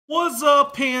What's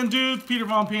up, Pandudes? Peter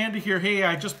Von Panda here. Hey,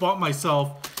 I just bought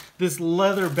myself this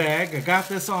leather bag. I got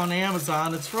this on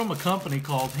Amazon. It's from a company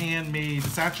called Handmade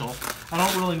Satchel. I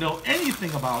don't really know anything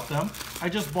about them. I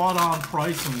just bought on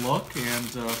price and look and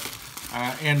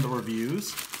the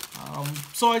reviews.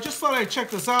 So I just thought I'd check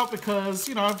this out because,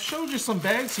 you know, I've showed you some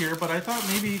bags here, but I thought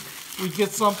maybe we'd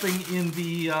get something in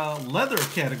the leather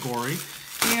category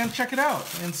and check it out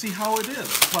and see how it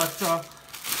is. But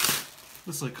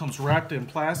this comes wrapped in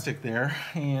plastic there,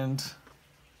 and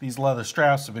these leather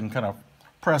straps have been kind of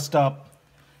pressed up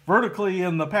vertically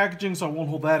in the packaging, so I won't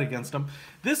hold that against them.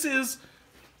 This is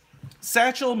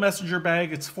Satchel messenger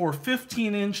bag. It's for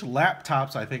 15-inch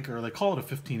laptops, I think, or they call it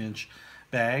a 15-inch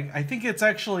bag. I think it's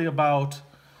actually about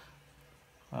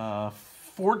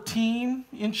 14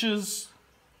 inches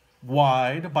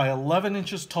wide by 11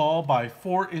 inches tall by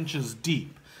 4 inches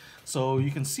deep. So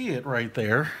you can see it right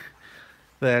there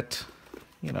that,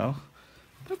 you know,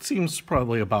 that seems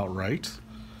probably about right.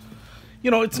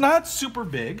 You know, it's not super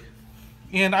big,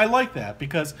 and I like that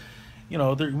because, you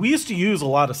know, we used to use a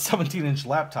lot of 17-inch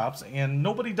laptops, and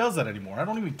nobody does that anymore. I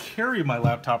don't even carry my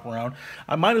laptop around.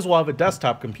 I might as well have a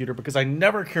desktop computer because I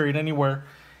never carry it anywhere.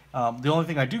 The only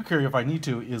thing I do carry if I need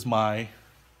to is my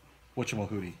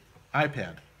WxHxD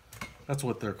iPad. That's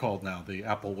what they're called now, the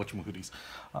Apple WxHxDs.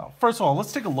 First of all,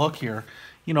 let's take a look here.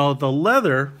 You know, the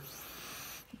leather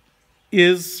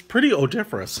is pretty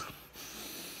odoriferous.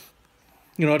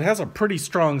 You know, it has a pretty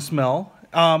strong smell.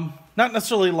 Not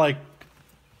necessarily like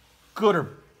good or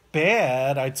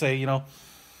bad, I'd say, you know.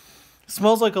 It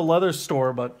smells like a leather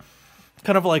store, but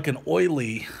kind of like an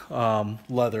oily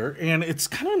leather. And it's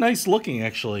kind of nice looking,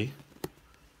 actually,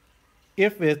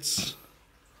 if it's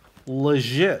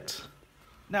legit.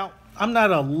 Now, I'm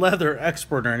not a leather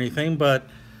expert or anything, but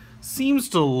seems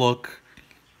to look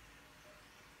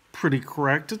pretty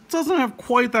correct. It doesn't have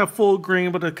quite that full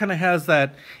grain, but it kind of has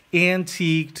that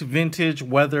antiqued, vintage,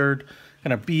 weathered,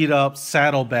 kind of beat up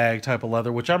saddlebag type of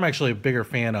leather, which I'm actually a bigger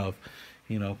fan of,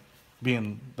 you know,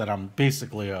 being that I'm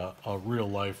basically a real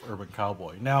life urban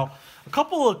cowboy. Now, a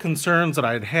couple of concerns that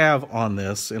I'd have on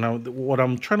this, and what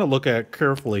I'm trying to look at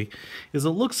carefully, is it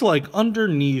looks like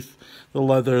underneath the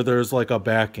leather there's like a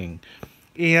backing.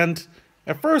 And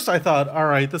at first I thought, all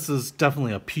right, this is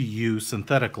definitely a PU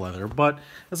synthetic leather, but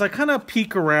as I kind of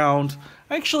peek around,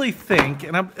 I actually think,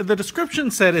 and the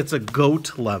description said it's a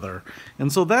goat leather,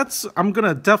 and so I'm going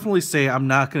to definitely say I'm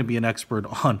not going to be an expert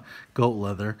on goat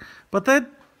leather, but that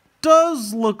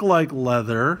does look like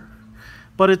leather,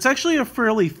 but it's actually a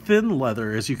fairly thin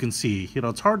leather, as you can see. You know,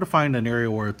 it's hard to find an area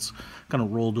where it's kind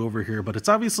of rolled over here, but it's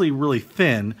obviously really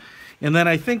thin. And then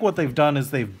I think what they've done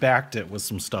is they've backed it with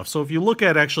some stuff. So if you look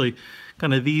at actually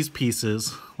kind of these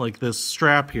pieces, like this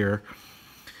strap here,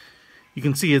 you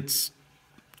can see it's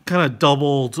kind of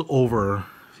doubled over,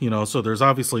 you know, so there's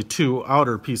obviously two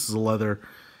outer pieces of leather.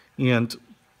 And,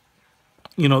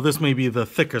 you know, this may be the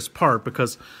thickest part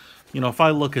because, you know, if I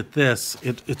look at this,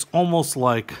 it's almost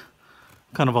like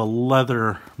kind of a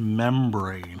leather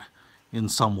membrane in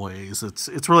some ways.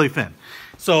 It's really thin.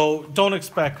 So don't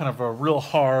expect kind of a real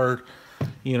hard,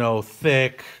 you know,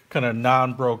 thick, kind of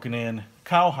non-broken in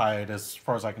cowhide. As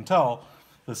far as I can tell,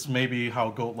 this may be how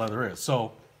goat leather is.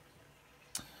 So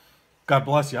God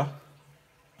bless you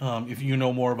if you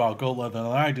know more about goat leather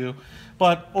than I do.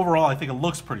 But overall, I think it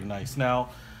looks pretty nice. Now,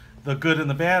 the good and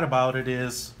the bad about it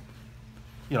is,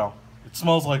 you know, it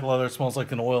smells like leather, it smells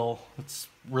like an oil. It's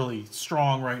really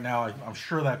strong right now. I'm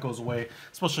sure that goes away,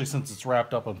 especially since it's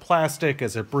wrapped up in plastic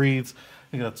as it breathes.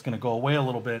 I think that's going to go away a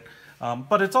little bit.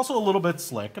 But it's also a little bit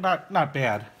slick, not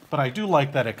bad. But I do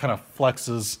like that it kind of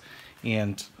flexes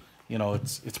and, you know,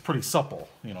 it's pretty supple,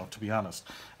 you know, to be honest.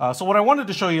 So what I wanted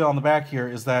to show you on the back here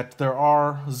is that there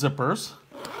are zippers.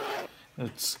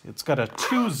 It's got a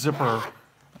two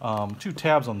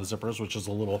tabs on the zippers, which is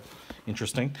a little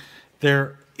interesting.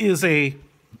 There is a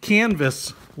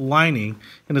canvas lining,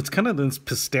 and it's kind of this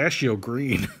pistachio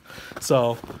green.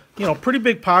 So, you know, pretty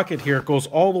big pocket here. It goes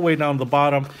all the way down to the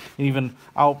bottom and even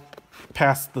out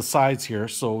past the sides here.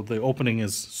 So the opening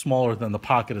is smaller than the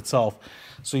pocket itself.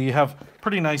 So you have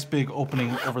pretty nice big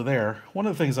opening over there. One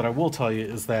of the things that I will tell you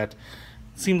is that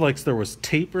it seemed like there was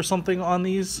tape or something on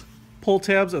these pull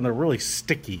tabs, and they're really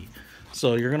sticky.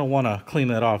 So you're going to want to clean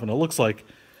that off. And it looks like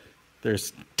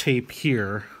there's tape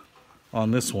here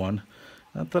on this one.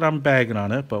 Not that I'm bagging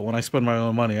on it, but when I spend my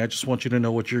own money, I just want you to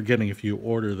know what you're getting if you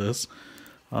order this.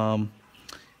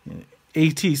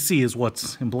 ATC is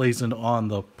what's emblazoned on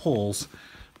the pulls,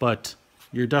 but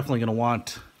you're definitely going to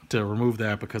want to remove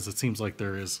that because it seems like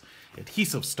there is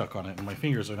adhesive stuck on it, and my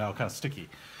fingers are now kind of sticky.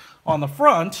 On the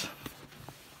front,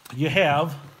 you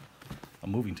have a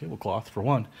moving tablecloth for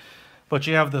one. But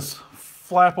you have this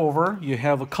flap over. You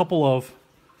have a couple of,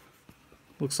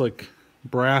 looks like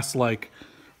brass-like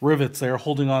rivets there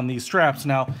holding on these straps.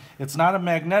 Now, it's not a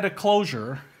magnetic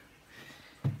closure.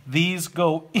 These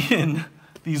go in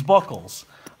these buckles.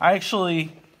 I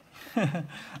actually,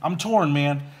 I'm torn,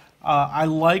 man. I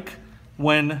like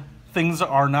when things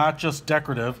are not just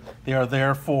decorative, they are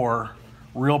there for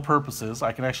real purposes.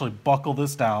 I can actually buckle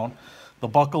this down. The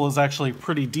buckle is actually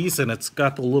pretty decent. It's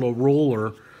got the little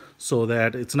roller so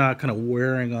that it's not kind of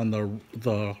wearing on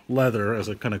the leather as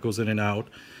it kind of goes in and out.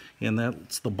 And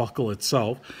that's the buckle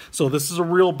itself. So this is a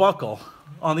real buckle.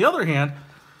 On the other hand,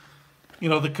 you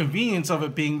know, the convenience of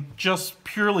it being just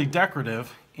purely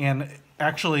decorative and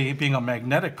actually being a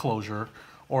magnetic closure,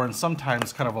 or in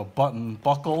sometimes kind of a button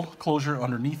buckle closure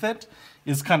underneath it,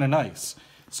 is kind of nice.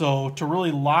 So to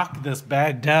really lock this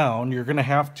bag down, you're gonna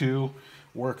have to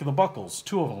work the buckles,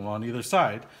 2 of them on either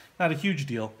side. Not a huge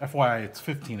deal. FYI, it's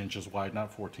 15 inches wide,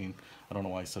 not 14. I don't know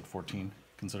why I said 14,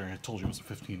 considering I told you it was a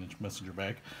 15-inch messenger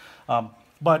bag.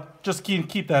 But just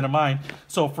keep that in mind.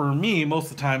 So for me, most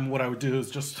of the time, what I would do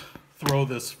is just throw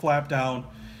this flap down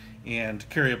and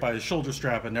carry it by the shoulder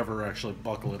strap and never actually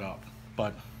buckle it up.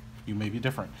 But you may be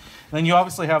different. And then you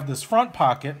obviously have this front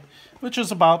pocket, which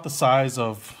is about the size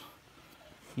of,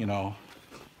 you know,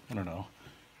 I don't know,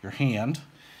 your hand.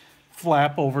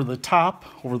 Flap over the top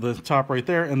right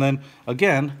there, and then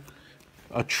again,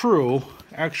 a true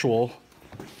actual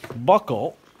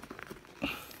buckle.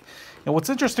 And what's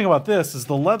interesting about this is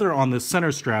the leather on this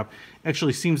center strap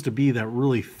actually seems to be that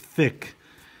really thick,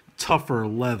 tougher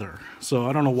leather. So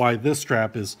I don't know why this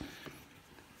strap is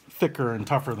thicker and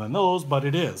tougher than those, but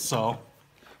it is. So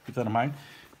keep that in mind.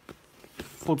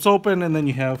 Flips open, and then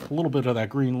you have a little bit of that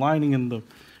green lining in the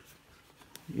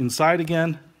inside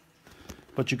again.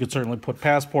 But you could certainly put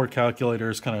passport,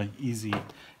 calculators, kind of easy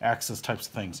access types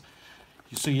of things.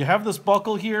 So you have this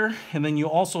buckle here, and then you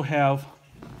also have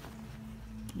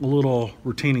a little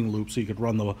retaining loop so you could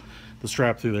run the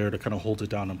strap through there to kind of hold it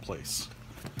down in place.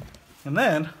 And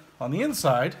then on the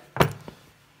inside,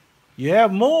 you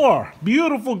have more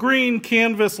beautiful green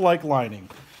canvas-like lining.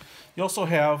 You also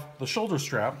have the shoulder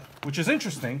strap, which is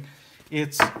interesting.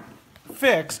 It's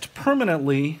fixed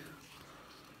permanently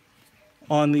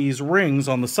on these rings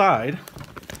on the side,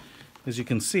 as you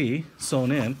can see,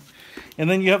 sewn in. And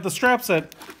then you have the straps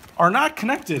that are not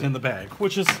connected in the bag,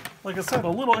 which is, like I said, a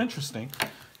little interesting.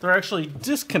 They're actually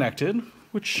disconnected,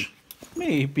 which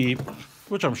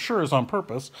I'm sure is on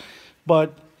purpose,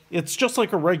 but it's just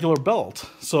like a regular belt.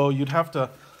 So you'd have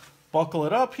to buckle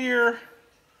it up here,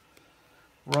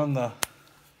 run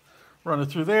it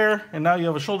through there, and now you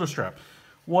have a shoulder strap.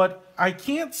 What I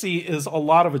can't see is a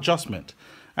lot of adjustment.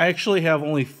 I actually have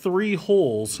only 3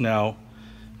 holes now.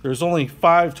 There's only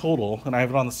 5 total, and I have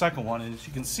it on the second one. And as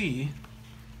you can see,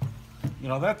 you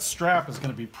know, that strap is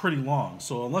going to be pretty long.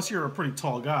 So unless you're a pretty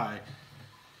tall guy,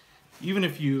 even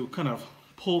if you kind of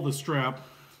pull the strap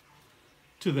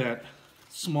to that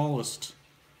smallest,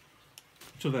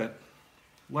 to that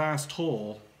last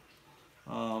hole,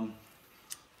 you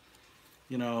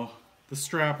know, the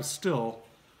strap is still,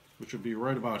 which would be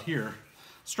right about here,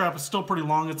 strap is still pretty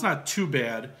long. It's not too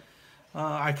bad.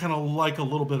 I kind of like a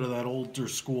little bit of that older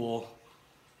school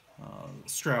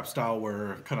strap style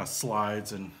where it kind of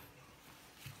slides and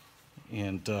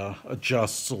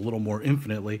adjusts a little more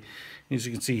infinitely. As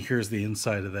you can see, here's the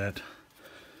inside of that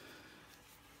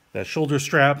shoulder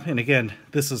strap. And again,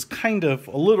 this is kind of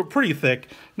a little pretty thick,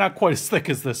 not quite as thick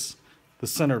as the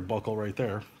center buckle right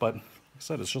there, but like I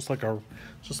said, it's just like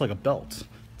a belt.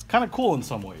 It's kind of cool in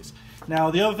some ways.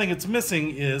 Now, the other thing it's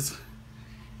missing is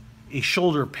a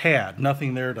shoulder pad.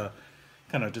 Nothing there to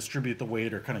kind of distribute the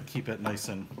weight or kind of keep it nice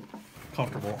and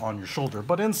comfortable on your shoulder.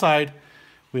 But inside,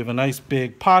 we have a nice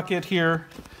big pocket here.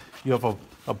 You have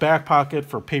a back pocket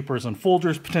for papers and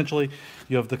folders, potentially.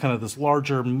 You have the kind of this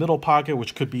larger middle pocket,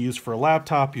 which could be used for a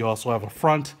laptop. You also have a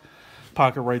front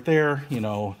pocket right there. You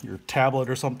know, your tablet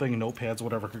or something, notepads,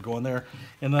 whatever could go in there.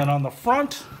 And then on the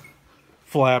front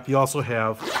flap, you also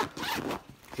have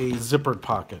a zippered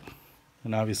pocket,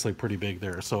 and obviously pretty big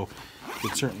there, so you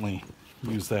could certainly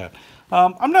use that.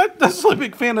 I'm not necessarily a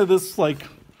big fan of this like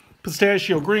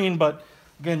pistachio green, but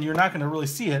again, you're not going to really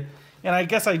see it. And I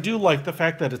guess I do like the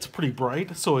fact that it's pretty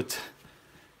bright, so it's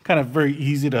kind of very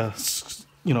easy to,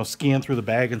 you know, scan through the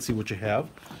bag and see what you have.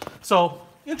 So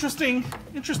interesting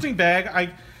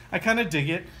bag. I kind of dig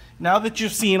it. Now that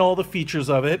you've seen all the features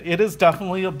of it, it is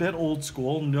definitely a bit old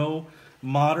school. No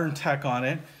modern tech on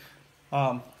it.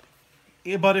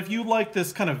 But if you like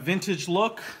this kind of vintage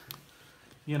look,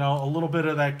 you know, a little bit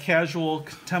of that casual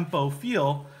tempo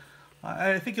feel,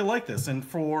 I think you'll like this. And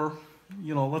for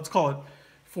you know, let's call it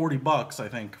 40 bucks, I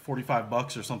think, 45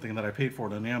 bucks or something that I paid for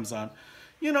it on Amazon.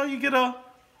 You know, you get a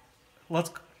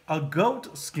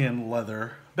goat skin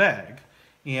leather bag.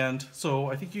 And so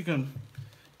I think you can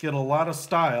get a lot of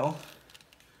style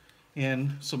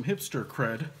and some hipster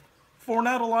cred for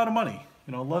not a lot of money.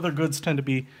 You know, leather goods tend to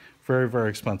be very, very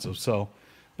expensive. So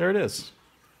there it is.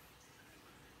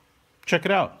 Check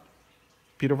it out.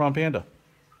 Peter Von Panda.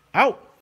 Out!